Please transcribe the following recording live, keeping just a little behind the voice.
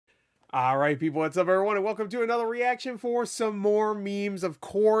All right, people, what's up, everyone, and welcome to another reaction for some more memes. Of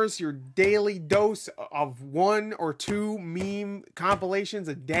course, your daily dose of 1 or 2 meme compilations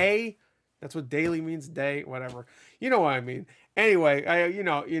a day. That's what daily means, day, whatever. You know what I mean. Anyway, you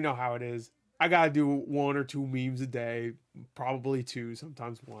know how it is. I gotta do 1 or 2 memes a day, probably 2,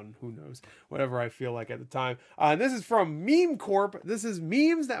 sometimes 1, who knows, whatever I feel like at the time. This is from Memecorp. This is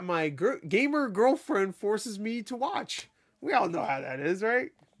memes that my gamer girlfriend forces me to watch. We all know how that is,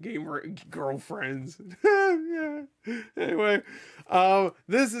 right? Gamer girlfriends. Yeah. Anyway,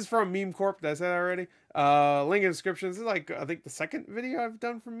 this is from Memecorp. Did I say that already? Link in the description. This is like, I think, the second video I've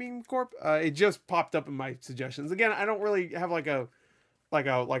done from Memecorp. It just popped up in my suggestions. Again, I don't really have like a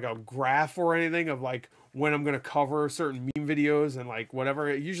graph or anything of like when I'm gonna cover certain meme videos and like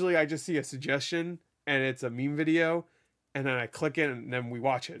whatever. Usually I just see a suggestion and it's a meme video, and then I click it and then we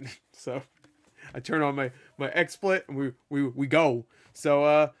watch it. So I turn on my XSplit and we go.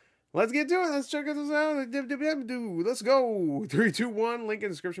 So let's get to it. Let's check this out. Let's go. 3, 2, 1. Link in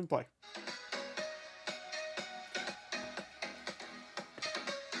the description. Play.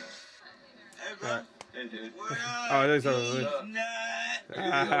 Hey, bro. Hey, dude. Oh, there's something.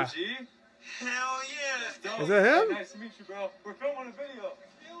 Hell yeah. Is that him? Nice to meet you, bro. We're filming a video.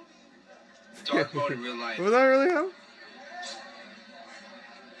 Dark mode in real life. Was that really him?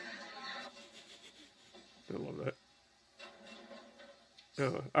 I love that.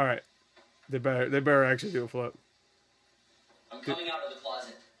 Oh, all right. They better actually do a flip. I'm coming out of the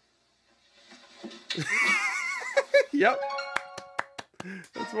closet. Yep.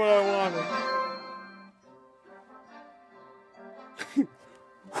 That's what I wanted.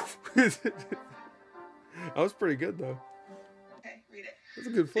 That was pretty good though. Okay, read it. That's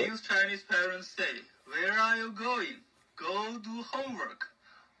a good flip. Things Chinese parents say. Where are you going? Go do homework.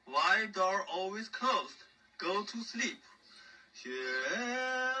 Why door always closed? Go to sleep.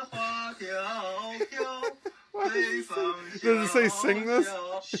 Does it say sing this?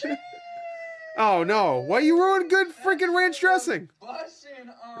 Oh no! Why you ruin good freaking ranch dressing?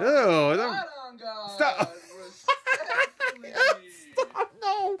 Ew! Stop! Stop!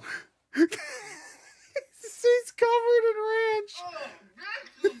 No! He's covered in ranch.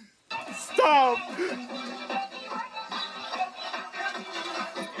 Stop!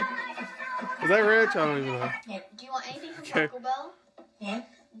 Is that ranch? I don't even know. Do you want anything from Taco Bell? What?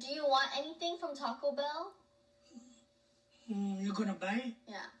 Do you want anything from Taco Bell? You're gonna buy?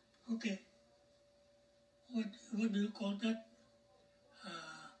 Yeah. Okay. What do you call that?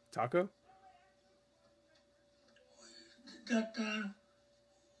 Taco? That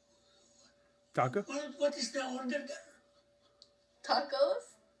Taco? What is the order there?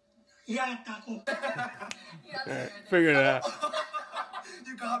 Tacos? Yeah, taco. Alright, figured it out.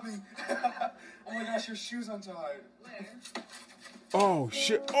 You got me. Oh my gosh, your shoe's untied. Oh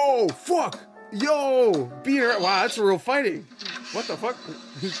shit! Oh fuck! Yo! Beer! Wow, that's real fighting. What the fuck?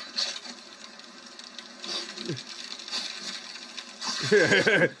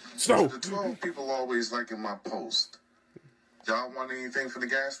 So The 12 people always liking my post. Y'all want anything from the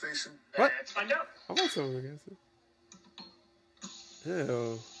gas station? What? Let's find out. I want some of this.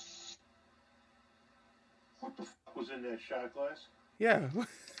 Ew. What the fuck was in that shot glass? Yeah. What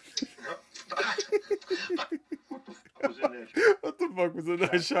the fuck was in that shot? What the fuck was in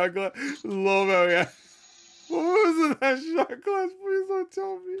that shot glass? Love how yeah. What was in that shot glass? Please don't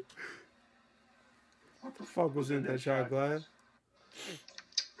tell me. What the fuck was in that shot glass?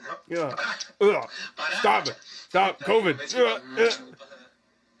 Yeah. Ugh. Stop it. Stop. COVID.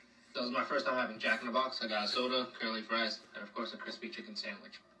 That was my first time having Jack in the Box. I got a soda, curly fries, and of course a crispy chicken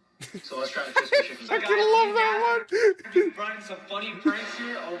sandwich. So let's try the crispy chicken I sandwich. could love that one. Running some funny pranks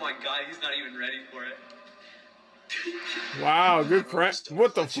here. Oh my god, he's not even ready for it. Wow, good prank.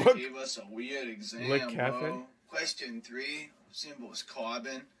 What the fuck? Gave us a weird exam, Lick Cafe? bro. Question 3, symbol is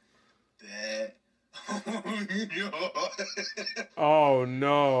carbon. Bet. Oh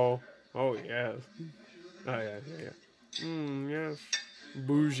no. Oh yes. Oh yeah. Yes.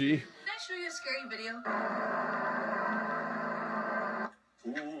 Bougie. Can I show you a scary video?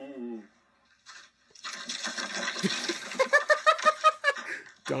 Ooh.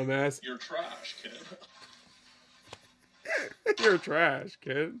 Dumbass. You're trash, kid. You're trash,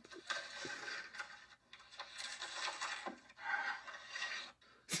 kid.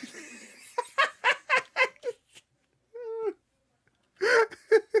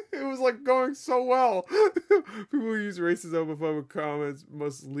 It was like going so well. People who use racist homophobic comments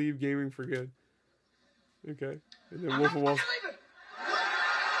must leave gaming for good. Okay. And then Wolf of Wall.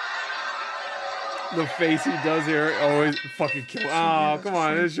 The face he does here always fucking kill. Oh, come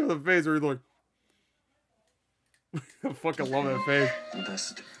on. Let's show the face where he's like. I fucking love that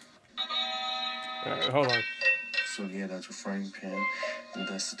face. Alright, hold on. So yeah, that's your frying pan, and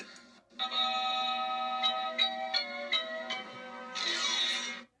that's the...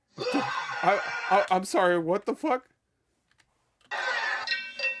 I'm sorry, what the fuck?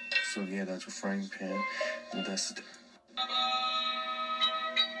 So yeah, that's your frying pan, and that's the...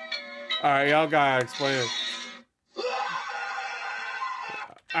 Alright, y'all gotta explain it.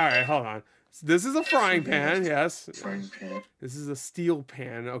 Alright, hold on. So this is a frying pan, yes. Frying pan. This is a steel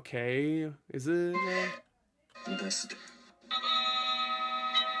pan, okay. Is it? And that's the...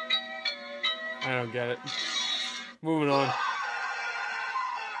 I don't get it. Moving on.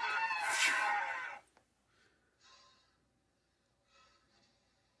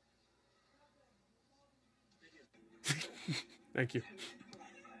 Thank you.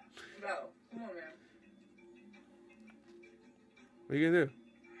 No, come on, man. What are you gonna do?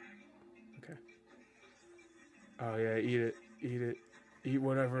 Okay. Oh yeah, eat it. Eat it. Eat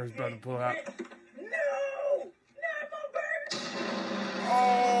whatever is about to pull out. No! Not my baby!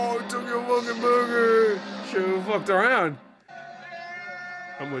 Oh, took your fucking burger. Should've fucked around.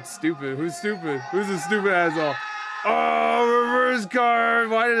 I'm with stupid. Who's stupid? Who's the stupid asshole? Oh, reverse card.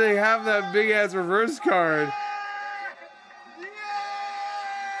 Why do they have that big ass reverse card?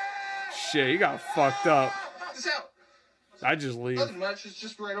 Shit, you got fucked up. This out. I just leave. Nothing much. It's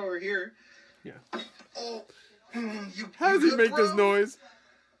just right over here. Yeah. Oh. How does he make this noise?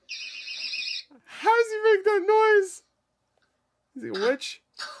 How does he make that noise? Is he a witch?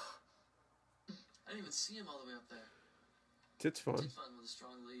 I didn't even see him all the way up there. Tits fun. Tit fun with a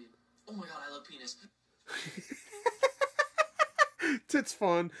strong lead. Oh my god, I love penis. Tits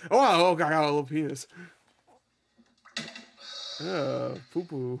fun. Oh god, I love penis. Poo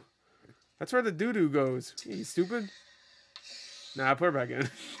poo. That's where the doo doo goes. You stupid? Nah, put her back in.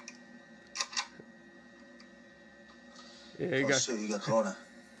 Yeah, you got. Shit, you got corona.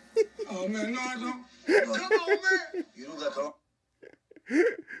 Oh man, no, I don't. Come on, man. You don't got corona.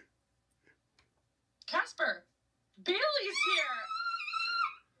 Casper! Bailey's here!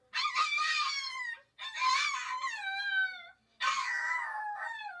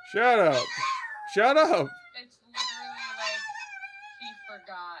 Shut up. Shut up. It's literally like he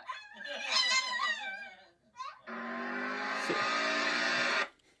forgot.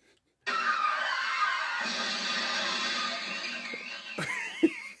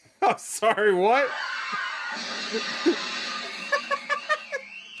 I'm sorry, what?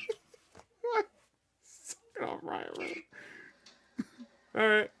 What? Suck it off, Ryan.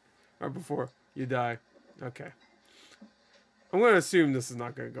 Alright. Right before you die. Okay. I'm gonna assume this is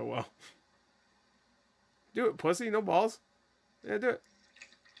not gonna go well. Do it, pussy. No balls. Yeah, do it.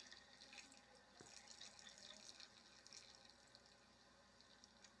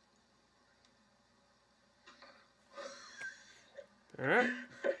 Alright.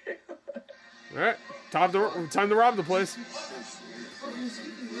 Alright. Time to rob the place.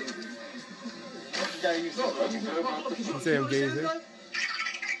 Say I'm gay, is it?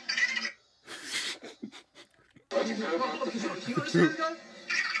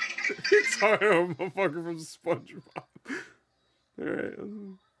 Sorry, I'm a motherfucker from SpongeBob. Alright.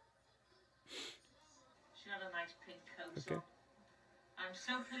 She had a nice pink coat Okay. on. I'm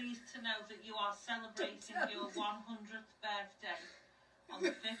so pleased to know that you are celebrating your 100th birthday on the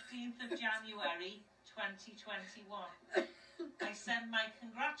 15th of January, 2021. I send my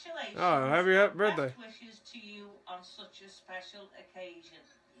congratulations happy and birthday. best wishes to you on such a special occasion.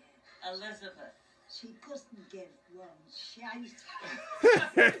 Elizabeth. She couldn't give one shite.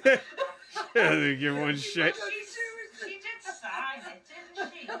 Yeah, they give one shit. She did sign it,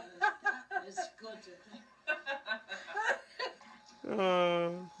 didn't she? It's good.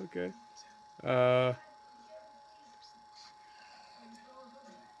 Okay.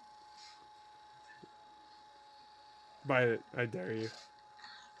 Bite it. I dare you.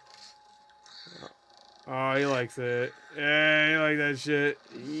 Oh, he likes it. Yeah, he like that shit.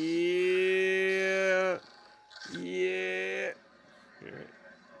 Yeah. Yeah. Alright.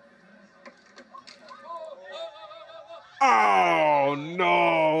 Oh,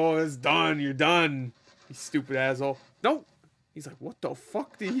 no. It's done. You're done. You stupid asshole. No. He's like, what the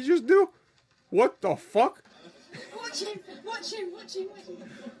fuck did he just do? What the fuck? Watch him, watch him, watch him, watch him.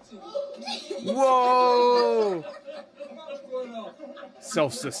 Whoa.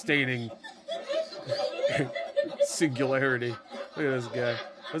 Self-sustaining singularity. Look at this guy.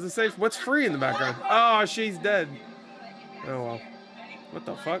 What's it say? What's free in the background? Oh, she's dead. Oh well. What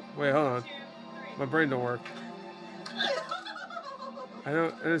the fuck? Wait, hold on. My brain don't work. I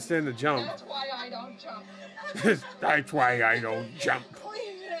don't understand the jump. That's why I don't jump. That's why I don't jump.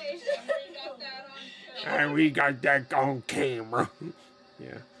 And we got that on camera.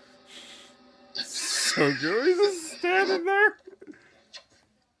 Yeah. so good. He's just standing there.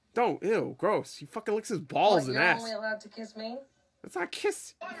 Don't, ew, gross. He fucking licks his balls and ass. You're only allowed to kiss me? That's not a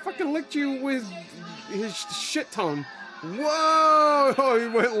kiss. He fucking licked you with his shit tongue. Whoa! Oh, he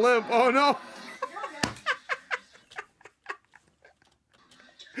went limp. Oh no!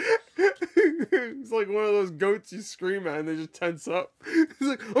 It's like one of those goats you scream at and they just tense up. He's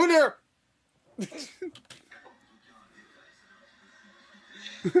like, oh there!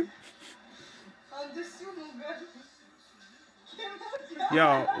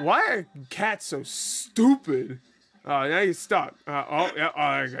 Yo, why are cats so stupid? Oh, now you're stuck. Oh, yeah, oh,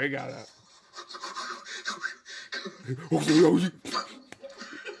 I got that.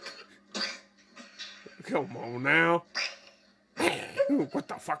 Come on now. What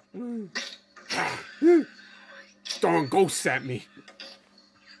the fuck? Throwing ghosts at me.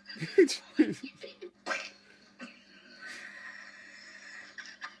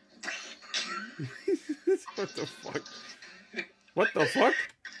 What the fuck? What the fuck?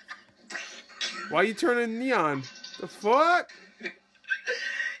 Why you turning neon? The fuck?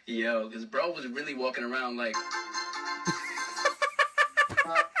 Yo, because bro was really walking around like...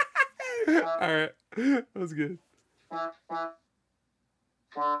 Alright, that was good.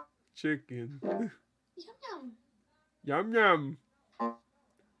 Chicken. Yum yum. Yum yum.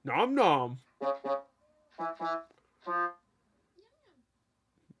 Nom nom.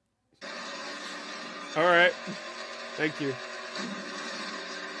 Alright. Thank you.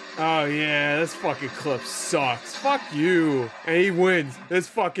 Oh yeah, this fucking clip sucks. Fuck you. And he wins. This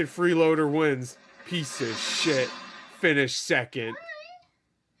fucking freeloader wins. Piece of shit. Finish second.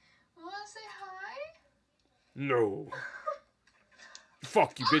 Wanna say hi? No.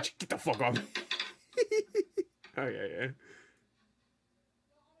 Fuck you, bitch. Get the fuck off. Oh yeah, yeah.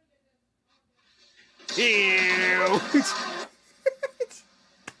 Ew.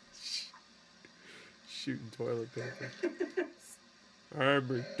 Shooting toilet paper.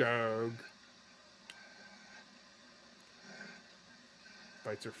 I'm a dog.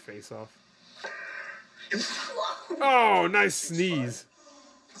 Bites her face off. Oh, nice sneeze.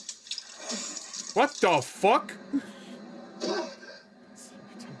 What the fuck?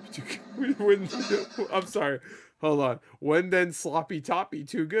 When, I'm sorry. Hold on. When then sloppy toppy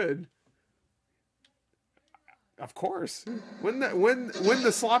too good? Of course. When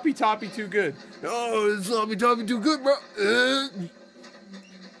the sloppy toppy too good? Oh, the sloppy toppy too good, bro.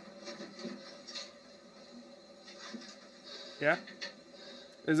 Yeah.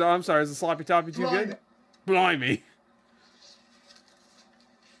 I'm sorry. Is the sloppy toppy too good? Blimey.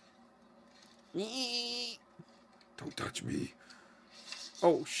 Don't touch me.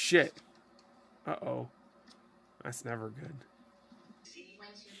 Oh shit. Uh-oh. That's never good. When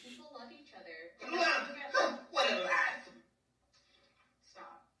two people love each other. What a laugh.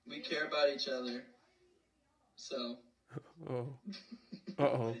 Stop. We care about each other. So. Oh.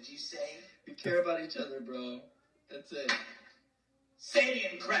 Uh-oh. What did you say? We care about each other, bro. That's it. Say it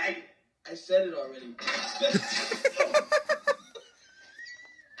again, Craig. I said it already.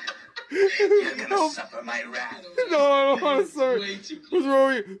 You're gonna suffer my wrath. No, I don't want to suffer. What's wrong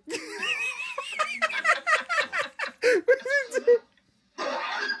with you?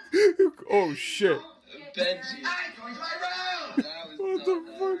 Oh shit. Benji. What the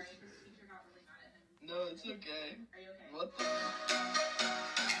fuck? No, it's okay. What the?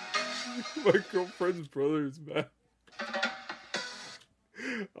 My girlfriend's brother is back.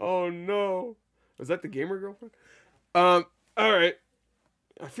 Oh no. Was that the gamer girlfriend? Alright.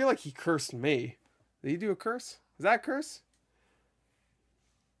 I feel like he cursed me. Did he do a curse? Is that a curse?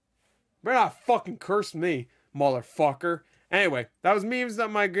 Better not fucking curse me, motherfucker. Anyway, that was memes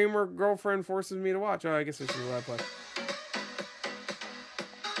that my gamer girlfriend forces me to watch. Oh, I guess I should let play.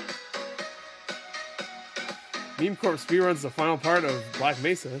 Memecorp speedruns the final part of Black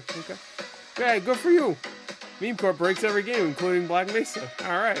Mesa. Okay. Okay, good for you. Memecorp breaks every game, including Black Mesa.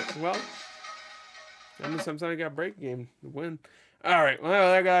 Alright, well. That means sometimes I got a break game to win. Alright,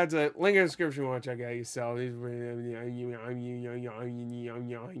 well, that guy's a link in the description. You want to check out yourself.